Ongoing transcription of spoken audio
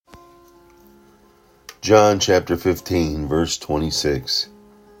John chapter 15, verse 26.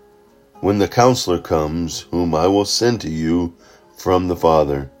 When the Counselor comes, whom I will send to you from the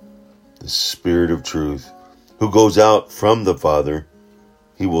Father, the Spirit of truth, who goes out from the Father,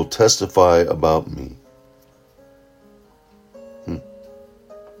 he will testify about me.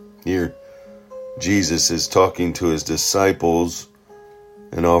 Here, Jesus is talking to his disciples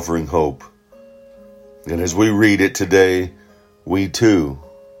and offering hope. And as we read it today, we too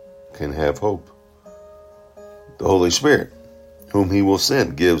can have hope. The Holy Spirit, whom he will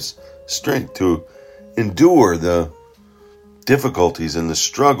send, gives strength to endure the difficulties and the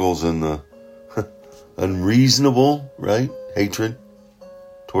struggles and the unreasonable, hatred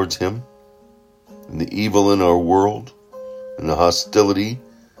towards him, and the evil in our world, and the hostility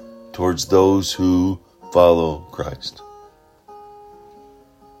towards those who follow Christ.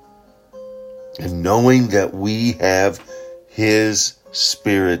 And knowing that we have his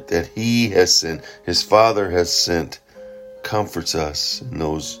Spirit that he has sent, his Father has sent, comforts us in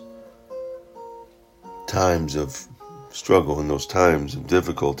those times of struggle, in those times of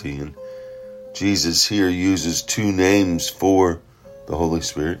difficulty. And Jesus here uses two names for the Holy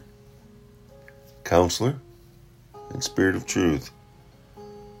Spirit: Counselor and Spirit of Truth.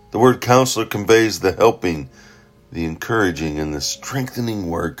 The word Counselor conveys the helping, the encouraging, and the strengthening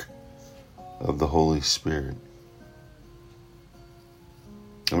work of the Holy Spirit.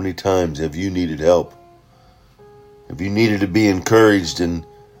 How many times have you needed help? Have you needed to be encouraged and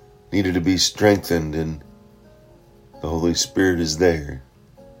needed to be strengthened? And the Holy Spirit is there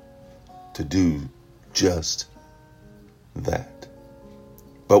to do just that.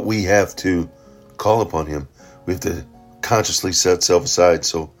 But we have to call upon him. We have to consciously set self aside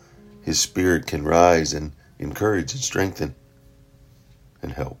so his Spirit can rise and encourage and strengthen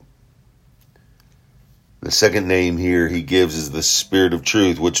and help. The second name here he gives is the Spirit of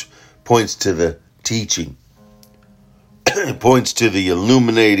Truth, which points to the teaching. It points to the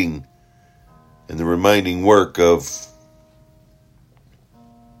illuminating and the reminding work of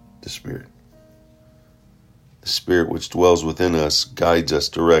the Spirit. The Spirit which dwells within us, guides us,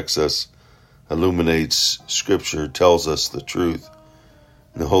 directs us, illuminates Scripture, tells us the truth.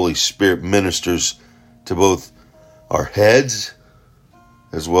 And the Holy Spirit ministers to both our heads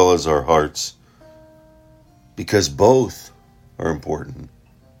as well as our hearts, because both are important.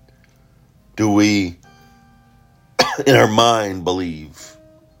 Do we, in our mind, believe?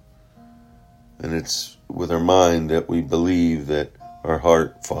 And it's with our mind that we believe that our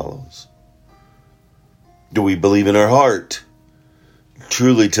heart follows. Do we believe in our heart,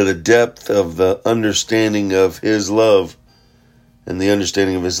 truly to the depth of the understanding of his love? And the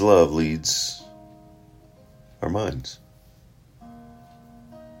understanding of his love leads our minds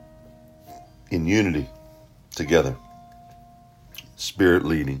in unity, together. Spirit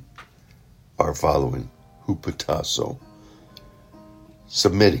leading, our following, hupotasso,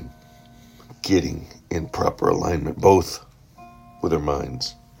 submitting, getting in proper alignment, both with our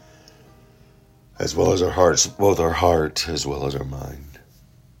minds as well as our hearts, both our heart as well as our mind.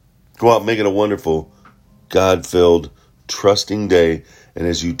 Go out and make it a wonderful, God-filled, trusting day. And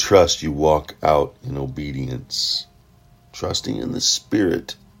as you trust, you walk out in obedience, trusting in the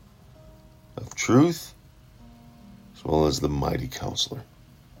Spirit of truth as well as the mighty Counselor.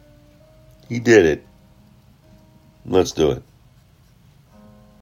 He did it. Let's do it.